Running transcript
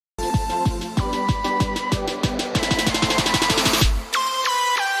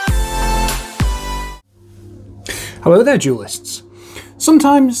Hello there, duelists.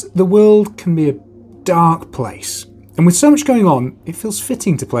 Sometimes the world can be a dark place, and with so much going on, it feels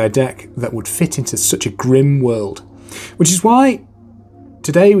fitting to play a deck that would fit into such a grim world. Which is why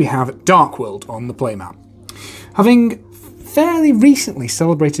today we have Dark World on the playmat. Having fairly recently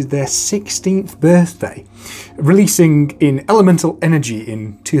celebrated their 16th birthday, releasing in Elemental Energy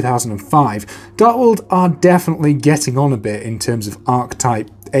in 2005, Dark World are definitely getting on a bit in terms of archetype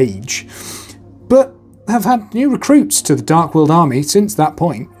age, but have had new recruits to the Dark World army since that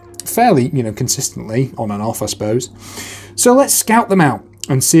point, fairly, consistently, on and off I suppose. So let's scout them out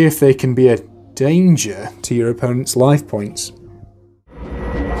and see if they can be a danger to your opponent's life points.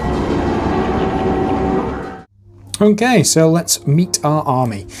 Okay, so let's meet our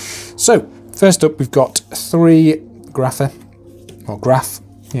army. So, first up we've got 3 Grapha, or Grapha,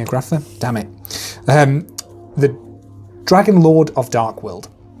 damn it. The Dragon Lord of Dark World.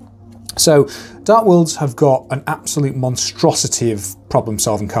 So, Dark Worlds have got an absolute monstrosity of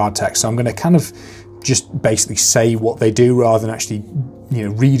problem-solving card text, so I'm going to kind of just basically say what they do rather than actually,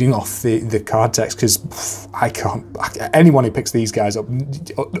 reading off the card text, because I can't. Anyone who picks these guys up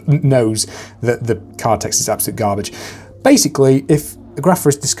knows that the card text is absolute garbage. Basically, if a Grapha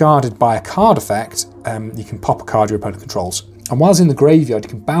is discarded by a card effect, you can pop a card your opponent controls. And whilst in the graveyard, you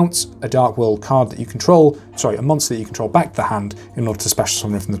can bounce a Dark World card that you control, a monster that you control back to the hand in order to special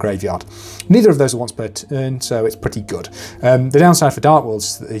summon it from the graveyard. Neither of those are once per turn, so it's pretty good. The downside for Dark Worlds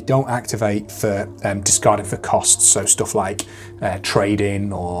is that they don't activate for discarding for costs, so stuff like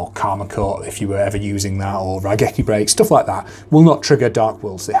Trade-In or Karma Cut, if you were ever using that, or Raigeki Break, stuff like that, will not trigger Dark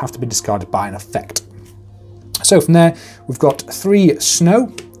Worlds. They have to be discarded by an effect. So from there, we've got 3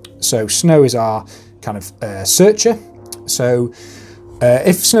 Snoww. So Snoww is our kind of searcher. So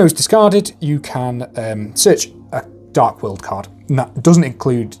if Snoww is discarded, you can search a Dark World card. And that doesn't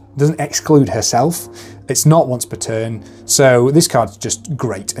exclude herself. It's not once per turn, so this card's just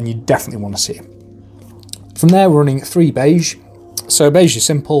great, and you definitely want to see it. From there, we're running 3 Beiige. So Beiige is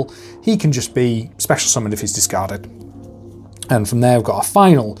simple. He can just be special summoned if he's discarded. And from there, we've got our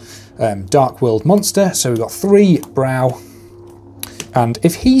final Dark World monster. So we've got 3 Broww. And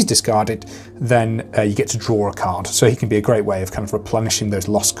if he's discarded, then you get to draw a card. So he can be a great way of kind of replenishing those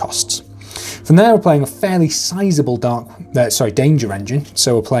lost costs. From there, we're playing a fairly sizable danger engine.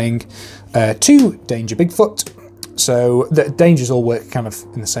 So we're playing 2 Danger Bigfoot. So the dangers all work kind of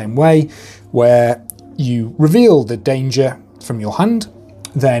in the same way, where you reveal the danger from your hand,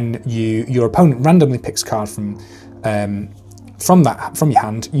 then your opponent randomly picks a card from your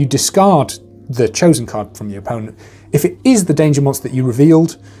hand. You discard the chosen card from your opponent. If it is the danger monster that you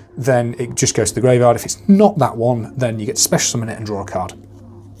revealed, then it just goes to the graveyard. If it's not that one, then you get to special summon it and draw a card.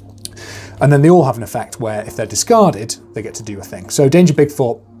 And then they all have an effect where if they're discarded, they get to do a thing. So Danger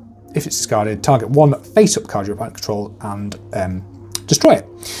Bigfoot, if it's discarded, target 1 face-up card your opponent control and destroy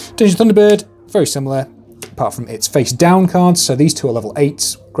it. Danger Thunderbird, very similar, apart from its face-down cards. So these 2 are level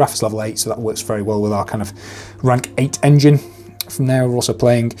 8s. Grapha's level 8, so that works very well with our kind of rank 8 engine. From there, we're also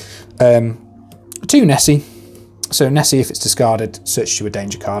playing 2 Nessie. So Nessie, if it's discarded, searches you a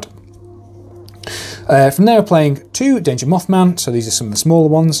danger card. From there, we're playing 2 Danger Mothman, so these are some of the smaller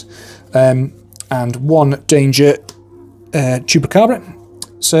ones, and 1 Danger Chupacabra.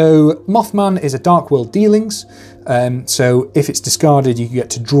 So Mothman is a Dark World Dealings, so if it's discarded, you get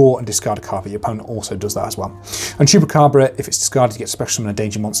to draw and discard a card, but your opponent also does that as well. And Chupacabra, if it's discarded, you get to special summon a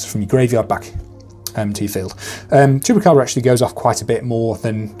danger monster from your graveyard back to your field. Chupacabra actually goes off quite a bit more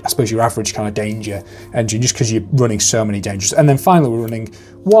than, I suppose, your average kind of danger engine, just because you're running so many dangers. And then finally, we're running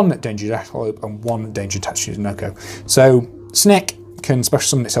 1 Danger Jackalope and 1 Danger Tachyon. So Snake can special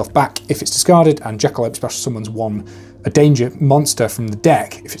summon itself back if it's discarded, and Jackalope special summons a danger monster from the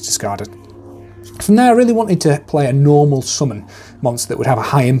deck if it's discarded. From there, I really wanted to play a normal summon monster that would have a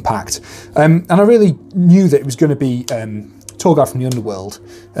high impact, and I really knew that it was going to be Torguard from the Underworld,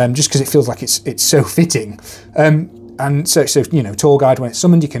 just because it feels like it's so fitting. And so Torguard, when it's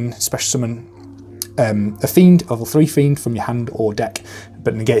summoned, you can special summon a fiend, level 3 fiend from your hand or deck,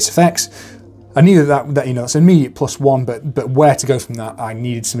 but negates effects. I knew that it's an immediate +1, but where to go from that, I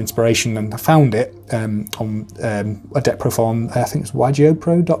needed some inspiration, and I found it on a deck profile on, I think it was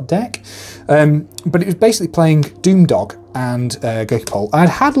YGOpro.deck. But it was basically playing Doomdog and Gokipole. I'd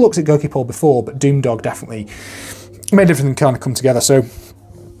had looks at Gokipole before, but Doomdog definitely made everything kind of come together. So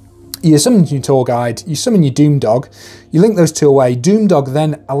you summon your tour guide, you summon your Doomdog, you link those 2 away. Doomdog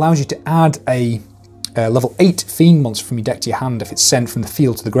then allows you to add a level 8 Fiend monster from your deck to your hand if it's sent from the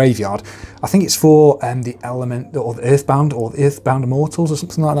field to the graveyard. I think it's for the Element or the Earthbound Immortals or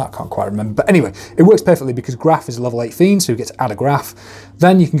something like that. I can't quite remember. But anyway, it works perfectly because Grapha is a level 8 Fiend, so you get to add a Graph.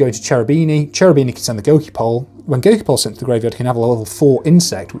 Then you can go into Cherubini. Cherubini can send the Gokipole. When Gokipole is sent to the graveyard, you can have a level 4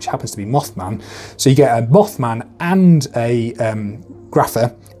 Insect, which happens to be Mothman. So you get a Mothman and a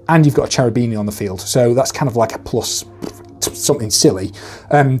Grapha, and you've got a Cherubini on the field. So that's kind of like a plus something silly.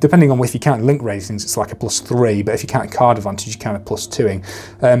 Depending on if you count link ratings, it's like a +3, but if you count card advantage, you count a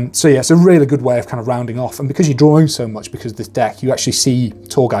 +2ing. So yeah, it's a really good way of kind of rounding off. And because you're drawing so much because of this deck, you actually see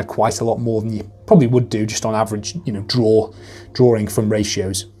Tour Guide quite a lot more than you probably would do just on average, you know, drawing from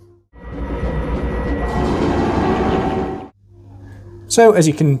ratios. So as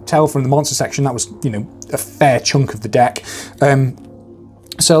you can tell from the monster section, that was, you know, a fair chunk of the deck.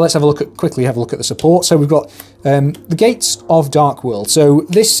 So let's have a look at, quickly have a look at the support. So we've got the Gates of Dark World. So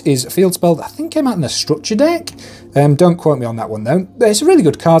this is a field spell that I think came out in a structure deck. Don't quote me on that one though. But it's a really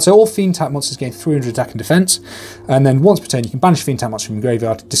good card. So all Fiend type monsters gain 300 attack and defense. And then once per turn you can banish Fiend type monster from your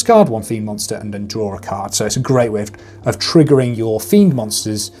graveyard, discard one Fiend monster and then draw a card. So it's a great way of triggering your Fiend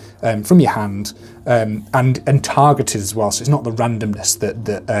monsters from your hand and targeted as well. So it's not the randomness that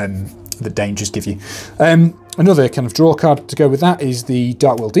the dangers give you. Another kind of draw card to go with that is the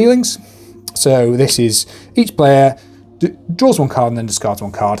Dark World Dealings. So this is each player draws one card and then discards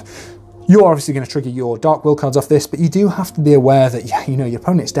one card. You're obviously going to trigger your Dark World cards off this, but you do have to be aware that, you know, your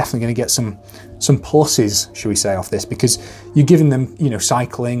opponent's definitely going to get some pluses, should we say, off this, because you're giving them, you know,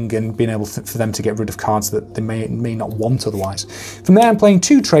 cycling and being able for them to get rid of cards that they may not want otherwise. From there, I'm playing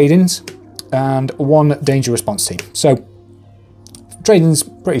 2 trade-ins and 1 danger response team. So trade-in's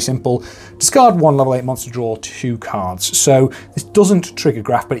pretty simple. Discard 1 level 8 monster, draw 2 cards. So this doesn't trigger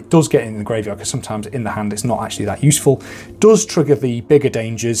Graph, but it does get in the graveyard because sometimes in the hand it's not actually that useful. It does trigger the bigger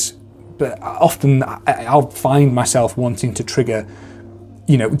dangers, but often I'll find myself wanting to trigger,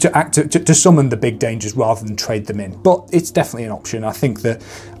 you know, to summon the big dangers rather than trade them in. But it's definitely an option. I think that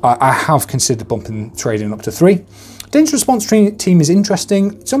I have considered bumping trading up to 3. Danger response team is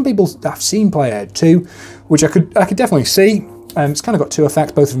interesting. Some people I've seen play it too, which I could definitely see. It's kind of got 2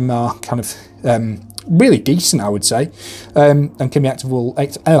 effects. Both of them are kind of really decent, I would say, and can be activatable.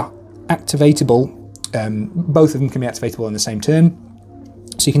 Both of them can be activatable in the same turn.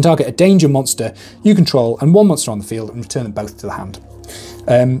 So you can target a danger monster you control and 1 monster on the field and return them both to the hand.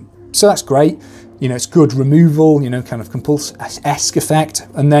 So that's great. You know, it's good removal, you know, kind of compulse-esque effect.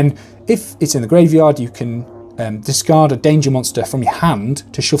 And then if it's in the graveyard, you can discard a danger monster from your hand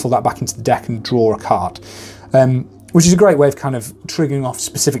to shuffle that back into the deck and draw a card. Which is a great way of kind of triggering off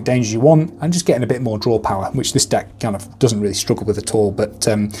specific dangers you want and just getting a bit more draw power, which this deck kind of doesn't really struggle with at all. But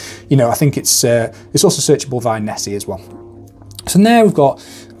you know, I think it's also searchable via Nessie as well. So now we've got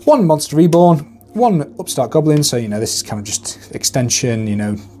 1 Monster Reborn, 1 Upstart Goblin. So you know, this is kind of just extension, you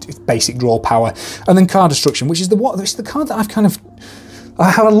know, basic draw power, and then Card Destruction, which is the card that I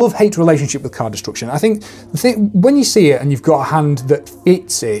have a love-hate relationship with Card Destruction. I think when you see it and you've got a hand that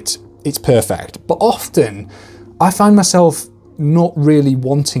fits it, it's perfect. But often I find myself not really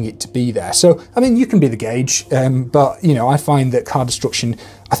wanting it to be there. So, I mean, you can be the gauge, but, you know, I find that Card Destruction,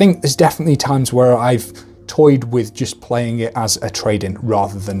 I think there's definitely times where I've toyed with just playing it as a trade-in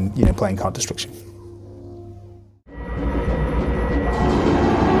rather than, you know, playing Card Destruction.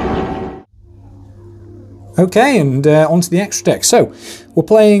 Okay, and onto the extra deck. So, we're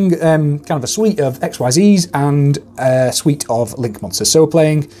playing kind of a suite of XYZs and a suite of Link monsters. So we're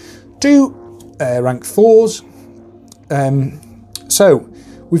playing 2 rank 4s. So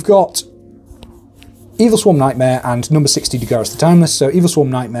we've got Evilswarm Nightmare and number 60 Dugares the Timeless. So Evilswarm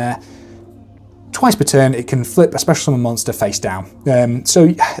Nightmare, twice per turn, it can flip a special summon monster face down. So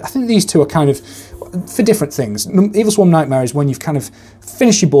I think these 2 are kind of for different things. Evilswarm Nightmare is when you've kind of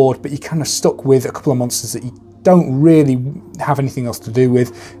finished your board, but you're kind of stuck with a couple of monsters that you don't really have anything else to do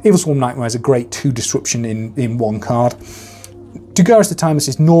with. Evilswarm Nightmare is a great 2 disruption in 1 card. Dugares the Timeless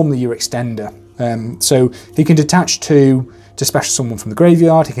is normally your extender. So he can detach 2 to special summon from the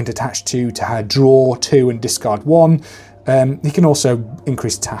graveyard, he can detach 2 to draw 2 and discard 1. He can also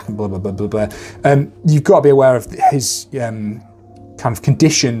increase attack and blah, blah, blah, blah, blah. You've got to be aware of his kind of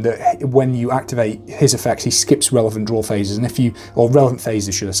condition that when you activate his effects, he skips relevant draw phases, and or relevant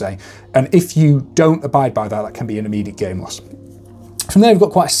phases, should I say. And if you don't abide by that, that can be an immediate game loss. From there, we've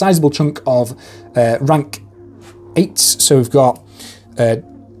got quite a sizable chunk of rank 8s. So we've got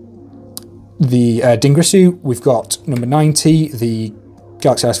the Dingirsu, we've got number 90, the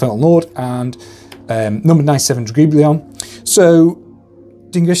Galaxy Eyes Fatal Lord, and number 97 Draglubion. So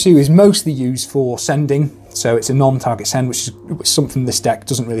Dingirsu is mostly used for sending, so it's a non-target send, which is something this deck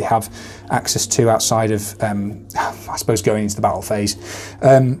doesn't really have access to outside of, I suppose, going into the battle phase.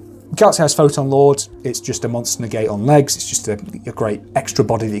 Galaxy-Eyes Photon Lord, it's just a monster negate on legs, it's just a great extra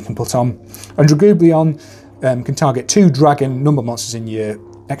body that you can put on. And Draglubion can target 2 dragon number monsters in your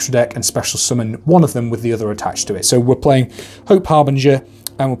extra deck and special summon one of them with the other attached to it. So we're playing Hope Harbinger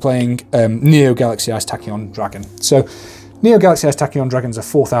and we're playing Neo Galaxy-Eyes Tachyon Dragon. So Neo Galaxy-Eyes Tachyon Dragon's a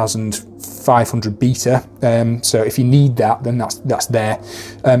 4,500 beta, so if you need that, then that's there.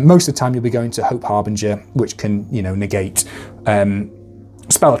 Most of the time you'll be going to Hope Harbinger, which can, you know, negate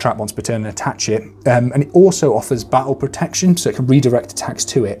spell a trap once per turn and attach it. And it also offers battle protection, so it can redirect attacks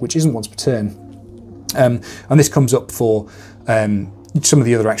to it, which isn't once per turn. And this comes up for some of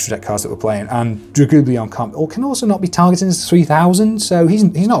the other extra deck cards that we're playing. And Draglubion can also not be targeted as 3,000, so he's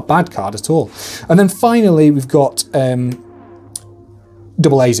not a bad card at all. And then finally we've got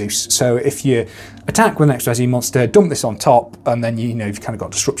AA-ZEUS. So if you attack with an extra SE monster, dump this on top, and then you know you've kind of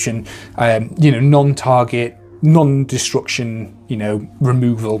got disruption, you know, non-target, non-destruction, you know,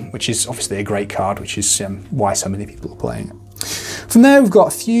 removal, which is obviously a great card, which is why so many people are playing it. From there, we've got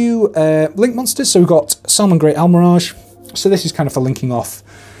a few link monsters. So we've got Salamangreat Almiraj. So this is kind of for linking off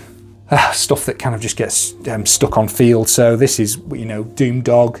stuff that kind of just gets stuck on field. So this is, you know,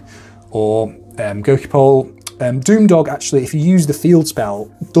 Doomdog or Gokipole. Doomdog, actually, if you use the field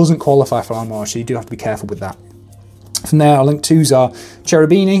spell, doesn't qualify for Almiraj, so you do have to be careful with that. From there, our link 2s are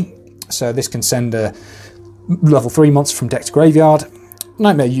Cherubini. So this can send a level 3 monster from deck to graveyard.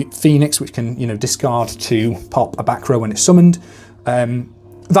 Nightmare Phoenix, which can, you know, discard to pop a back row when it's summoned.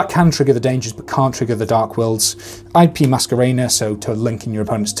 That can trigger the dangers, but can't trigger the Dark Worlds. IP Masquerena, so to link in your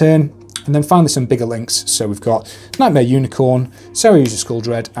opponent's turn. And then finally some bigger links. So we've got Nightmare Unicorn, Seryuja Skull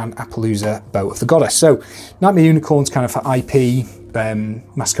Dread, and Appaloosa Bow of the Goddess. So Nightmare Unicorn's kind of for IP,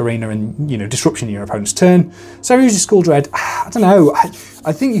 Masquerena, and, you know, disruption in your opponent's turn. Seryuja Skull Dread, I don't know.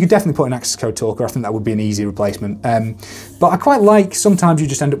 I think you could definitely put an access code talker. I think that would be an easy replacement. But I quite like, sometimes you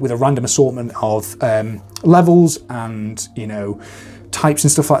just end up with a random assortment of levels and, you know, types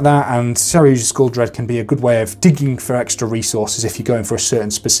and stuff like that, and Seryuja Skull Dread can be a good way of digging for extra resources if you're going for a certain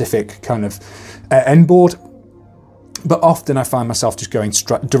specific kind of end board. But often I find myself just going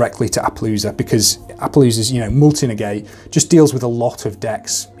directly to Appaloosa, because Appaloosa's, you know, multi-negate, just deals with a lot of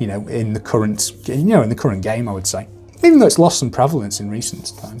decks, you know, in the current, you know, in the current game, I would say. Even though it's lost some prevalence in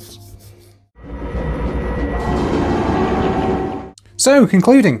recent times. So,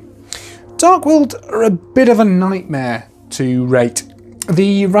 concluding. Dark World are a bit of a nightmare to rate.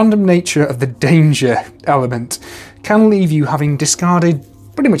 The random nature of the danger element can leave you having discarded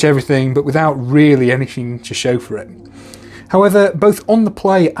pretty much everything, but without really anything to show for it. However, both on the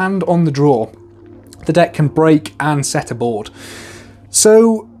play and on the draw, the deck can break and set a board.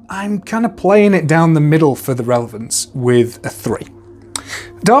 So I'm kind of playing it down the middle for the relevance with a 3.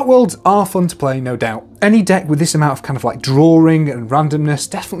 Dark Worlds are fun to play, no doubt. Any deck with this amount of kind of like drawing and randomness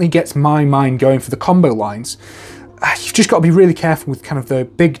definitely gets my mind going for the combo lines. You've just got to be really careful with kind of the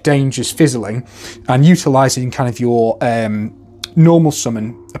big dangers fizzling and utilising kind of your normal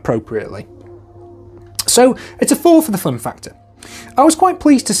summon appropriately. So it's a 4 for the fun factor. I was quite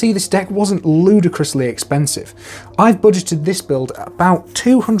pleased to see this deck wasn't ludicrously expensive. I've budgeted this build at about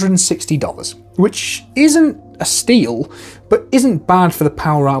 $260, which isn't a steal, but isn't bad for the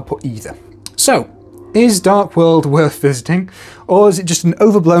power output either. So, is Dark World worth visiting, or is it just an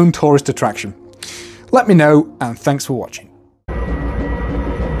overblown tourist attraction? Let me know, and thanks for watching.